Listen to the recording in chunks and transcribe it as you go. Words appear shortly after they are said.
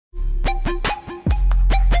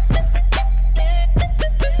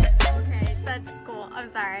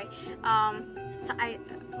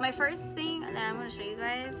my first thing that I'm gonna show you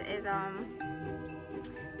guys is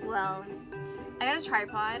well, I got a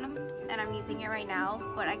tripod and I'm using it right now,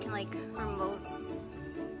 but I can like remote,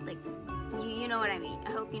 like you know what I mean.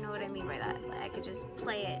 I hope you know what I mean by that. Like, I could just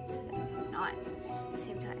play it, not at the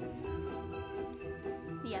same time. So,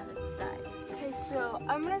 yeah, that's that. Okay, so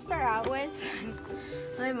I'm gonna start out with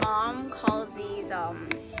my mom calls these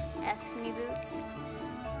ethnic boots.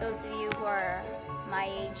 Those of you who are my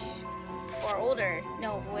age or older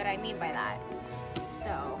know what I mean by that.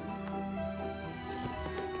 So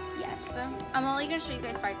yes, I'm only gonna show you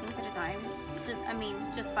guys 5 things at a time.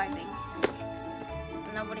 Just 5 things.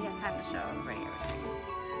 Nobody has time to show everybody everything.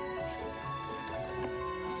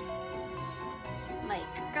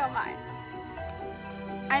 Like, come on.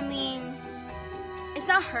 I mean, it's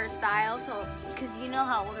not her style, so because you know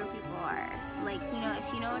how older people are. Like, you know,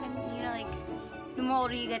 if you know what I mean, you know, like the more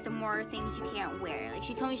older you get, the more things you can't wear. Like,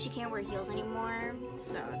 she told me she can't wear heels anymore,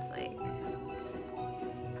 so it's like,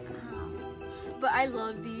 but I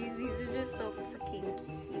love these. These are just so freaking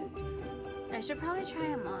cute. I should probably try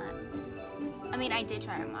them on. I mean, I did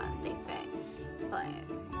try them on. They fit, but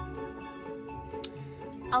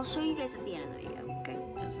I'll show you guys at the end of the video. Okay,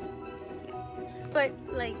 just yeah. But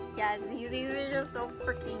like, yeah, these are just so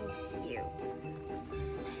freaking cute.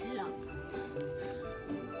 I love them.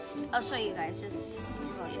 I'll show you guys just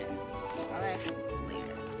later. Alright,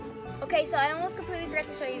 later. Okay, so I almost completely forgot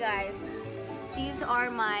to show you guys. These are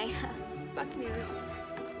my fuck me boots.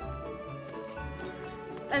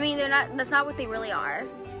 I mean, that's not what they really are,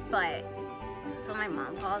 but that's what my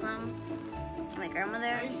mom calls them. My grandmother.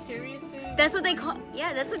 Are you serious, dude? That's what they call,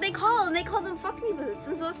 yeah, that's what they call them. They call them fuck me boots.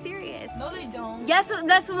 I'm so serious. No, they don't. Yes,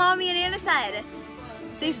 that's what Mommy and Anna said.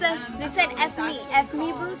 They said F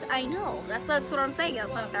me boots. I know. That's what I'm saying.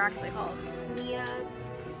 That's what they're actually called. Mia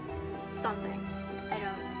something. I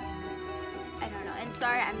don't know. And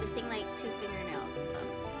sorry, I'm missing like 2 fingernails.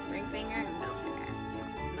 Ring finger and middle finger.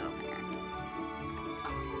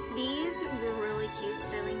 These were really cute,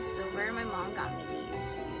 sterling silver. My mom got me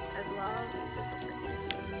these as well. These are so freaking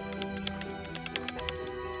cute.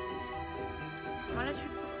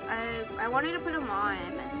 I wanted to put them on,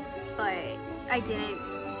 but I didn't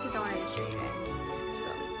because I wanted to show you guys. So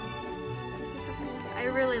this is so cool. I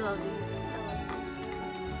really love these. I love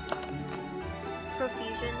these.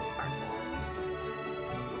 Profusion Sparkle.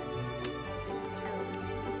 I love this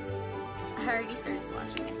one. I already started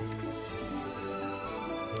swatching it.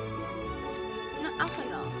 No, I'll show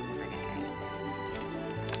you all.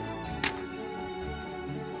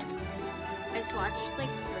 I swatched like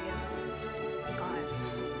 3 of them. God,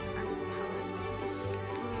 I was a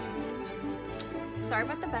sorry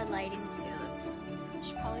about the bad lighting too. I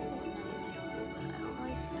should probably put another video, but I don't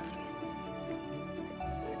really feel like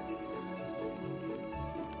it.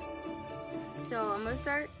 So I'm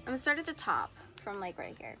gonna start at the top from like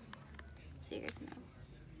right here, so you guys know.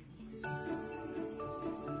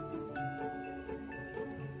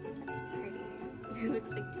 That's pretty. It looks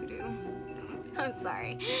like doo-doo. I'm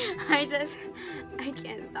sorry. I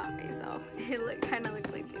can't stop myself. It kind of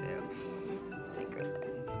looks like doo-doo. Like right there.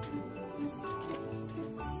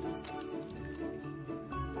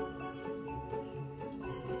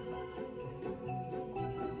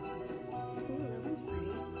 Ooh, that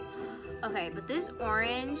one's pretty. Okay, but this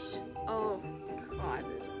orange, oh god,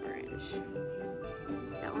 this orange.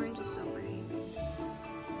 That orange is so pretty.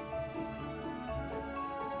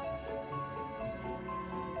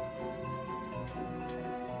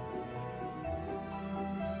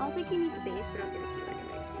 I don't think you need the base, but I'll give it to you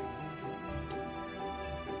anyways.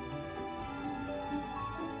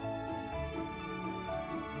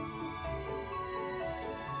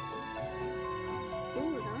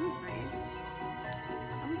 Ooh, that one's nice.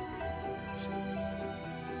 That one's pretty nice, actually.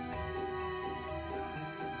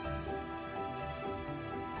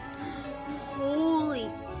 Holy,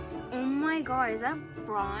 oh my god, is that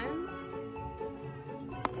bronze?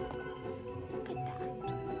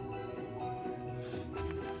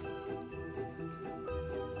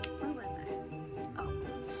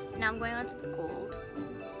 Now I'm going on to the gold.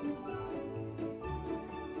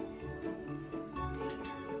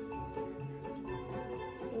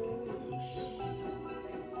 Holy shit.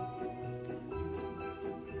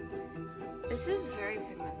 This is very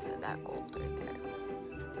pigmented, that gold right there.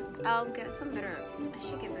 I'll get some better, I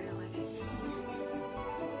should get better lighting.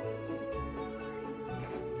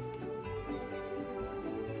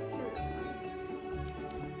 Let's do this one.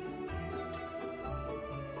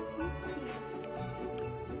 That's pretty.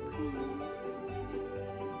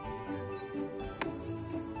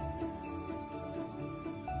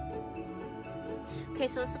 Okay,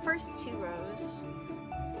 so it's the first 2 rows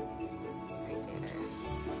right there.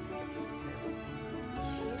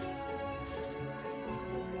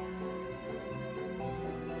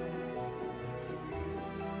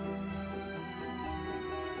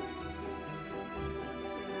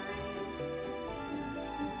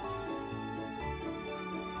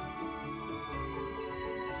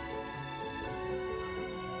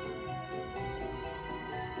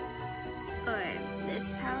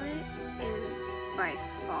 by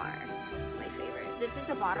far my favorite. This is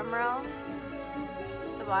the bottom row.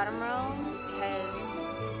 The bottom row has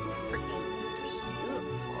freaking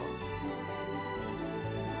beautiful.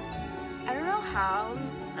 I don't know how.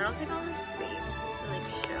 I don't think I'll have space to like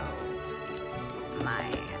show my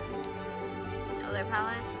other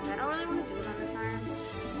palettes because I don't really want to do it on this arm. And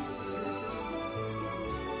this is.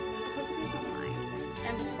 I hope you guys don't mind.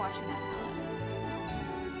 I'm just watching that palette.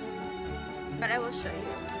 But I will show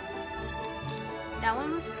you. That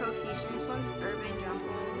one was Profusion. This one's Urban Jungle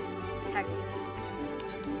Technique.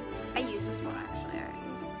 I use this one actually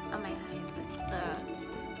on my eyes.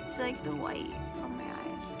 It's like the white on my eyes.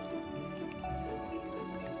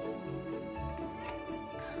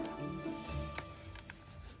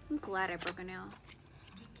 I'm glad I broke a nail.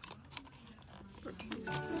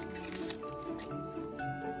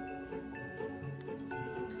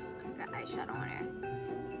 Oops, got eyeshadow on here.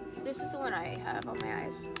 This is the one I have on my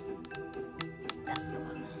eyes. That's the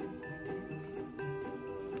one.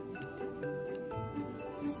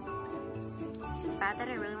 Is it bad that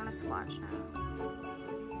I really want to swatch now?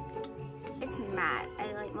 It's matte.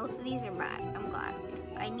 I like most of these are matte. I'm glad.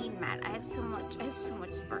 I need matte. I have so much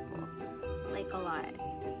sparkle. Like a lot.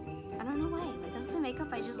 I don't know why. When it comes to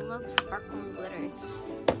makeup, I just love sparkle and glitter.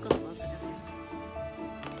 It goes well together.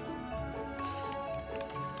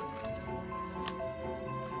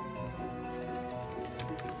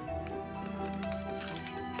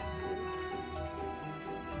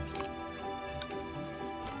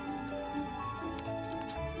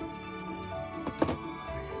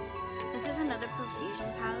 This is another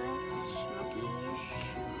Profusion palette, smoky-ish.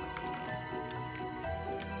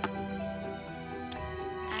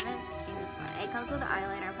 I haven't seen this one. It comes with an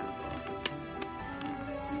eyeliner pencil.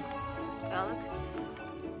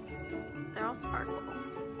 They're all sparkle-ish.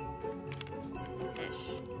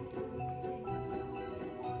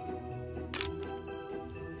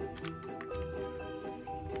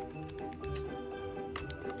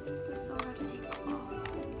 This is so hard to take off.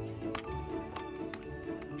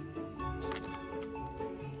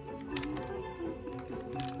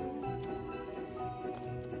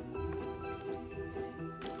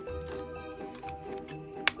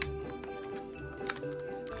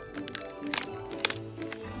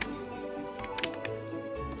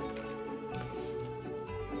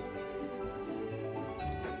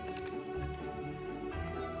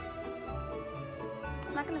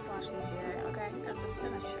 I'm not gonna swatch these either, okay? I'm just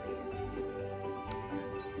gonna show you.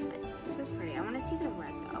 But this is pretty. I wanna see the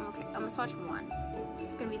red though. Okay, I'm gonna swatch one. This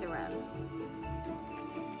is gonna be the red.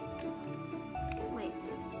 Wait.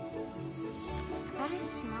 I thought I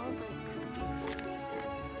smelled like something.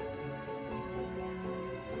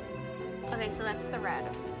 Okay, so that's the red.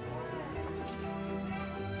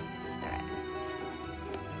 It's the red.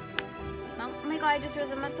 Oh my god, I just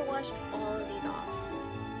realized I'm gonna have to wash all of these off.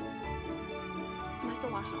 I have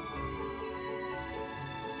to wash them.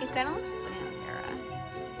 It kind of looks funny on camera.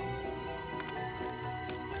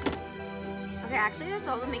 Okay, actually that's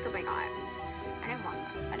all the makeup I got. I didn't want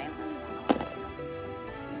that. I didn't really want all that makeup.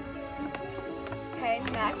 Okay,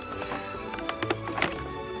 next.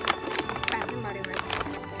 Bath and Body Works.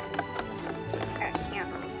 Got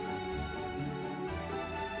candles.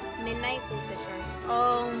 Midnight Blue Citrus.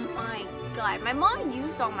 Oh my god. My mom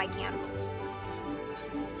used all my candles.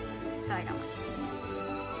 So I got one.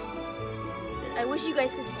 I wish you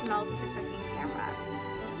guys could smell the freaking camera.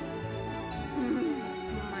 Oh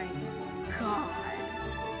my god.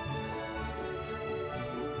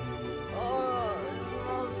 Oh, it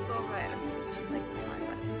smells so good. It's just like, oh my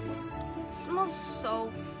god. It smells so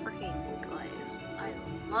freaking good. I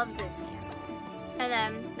love this candle. And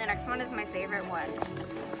then the next one is my favorite one.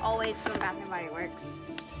 Always from Bath and Body Works.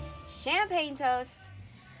 Champagne Toast.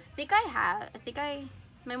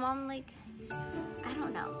 My mom like, I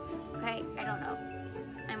don't know. Okay, I don't know.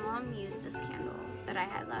 My mom used this candle that I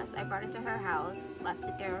had last. I brought it to her house, left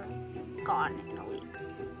it there, gone in a week.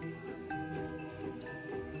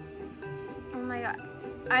 Oh my god.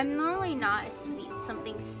 I'm normally not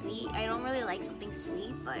something sweet. I don't really like something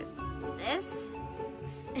sweet, but this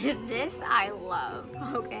I love,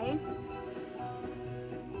 okay?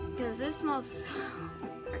 Because this smells so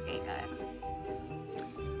freaking good.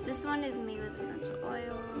 This one is made with essential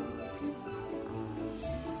oils.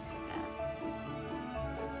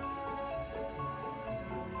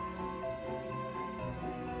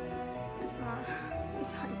 It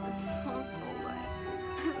smells so good.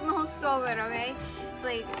 It smells so good, okay? It's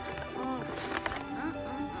like,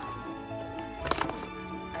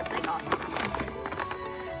 it's like awesome.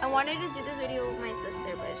 I wanted to do this video with my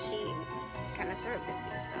sister, but she kind of started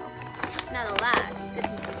busy, so. Now the last is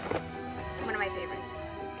one of my favorites.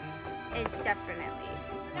 It's definitely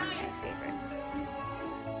one of my favorites.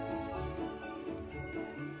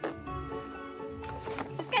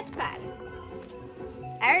 It's a sketch pad.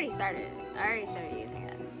 I already started using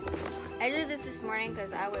it. I did this morning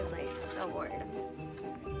because I was like so bored.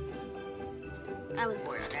 I was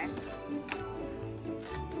bored, okay?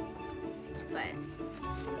 But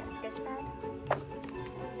yeah, sketch pad.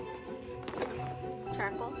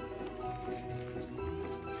 Charcoal.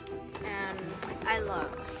 And I love.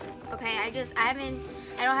 Okay, I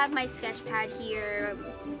don't have my sketch pad here,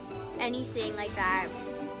 anything like that,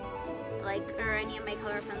 like, or any of my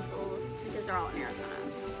color pencils, because they're all in Arizona.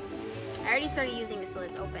 I already started using this, so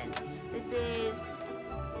it's open. This is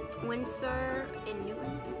Winsor and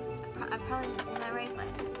Newton. I probably didn't say that right, but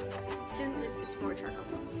it's more charcoal.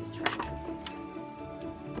 This is charcoal pencils.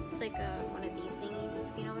 It's like one of these thingies,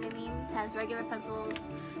 if you know what I mean. It has regular pencils,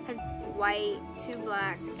 has white, 2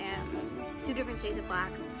 black, and 2 different shades of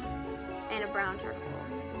black, and a brown charcoal.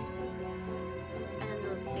 And then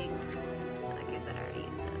the thing, like I said, I already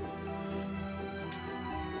used it.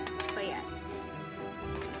 But yes.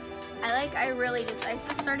 I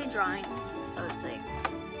just started drawing, so it's like,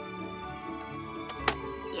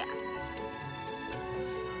 yeah.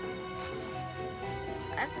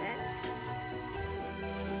 That's it.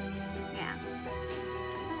 Yeah.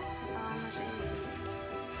 Oh, I'm gonna show you this.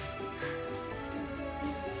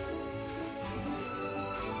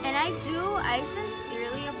 And I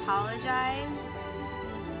sincerely apologize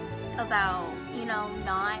about, you know,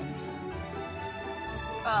 not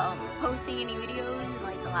posting any videos in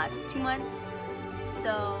like the last 2 months.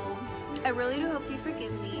 So I really do hope you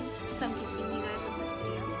forgive me. So I'm gifting you guys with this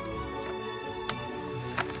video.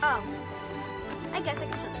 Oh, I guess I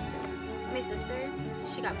can show this to you. My sister,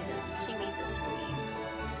 she got me this. She made this for me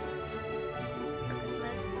for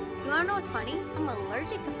Christmas. You wanna know what's funny? I'm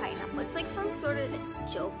allergic to pineapple. It's like some sort of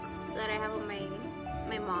joke that I have with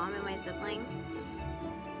my mom and my siblings.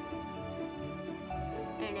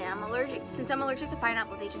 And yeah, I'm allergic. Since I'm allergic to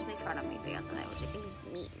pineapple, they just make fun of me because of that, which I think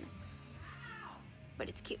is mean. But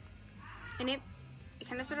it's cute. And it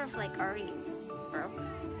kind of sort of like already broke,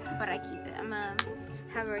 but I keep it. I'm gonna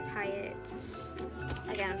have her tie it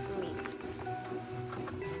again for me.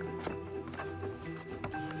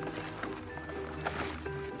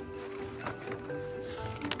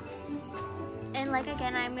 And like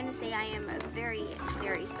again, I'm gonna say I am very,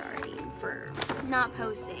 very sorry for not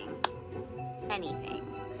posting anything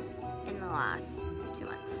in the last 2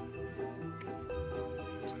 months.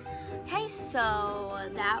 Okay, so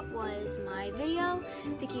that was my video.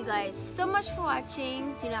 Thank you guys so much for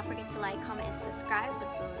watching. Do not forget to like, comment, and subscribe with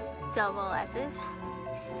those double S's.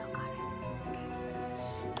 I still got it.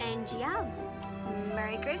 Okay. And yeah,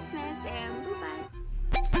 Merry Christmas and boop.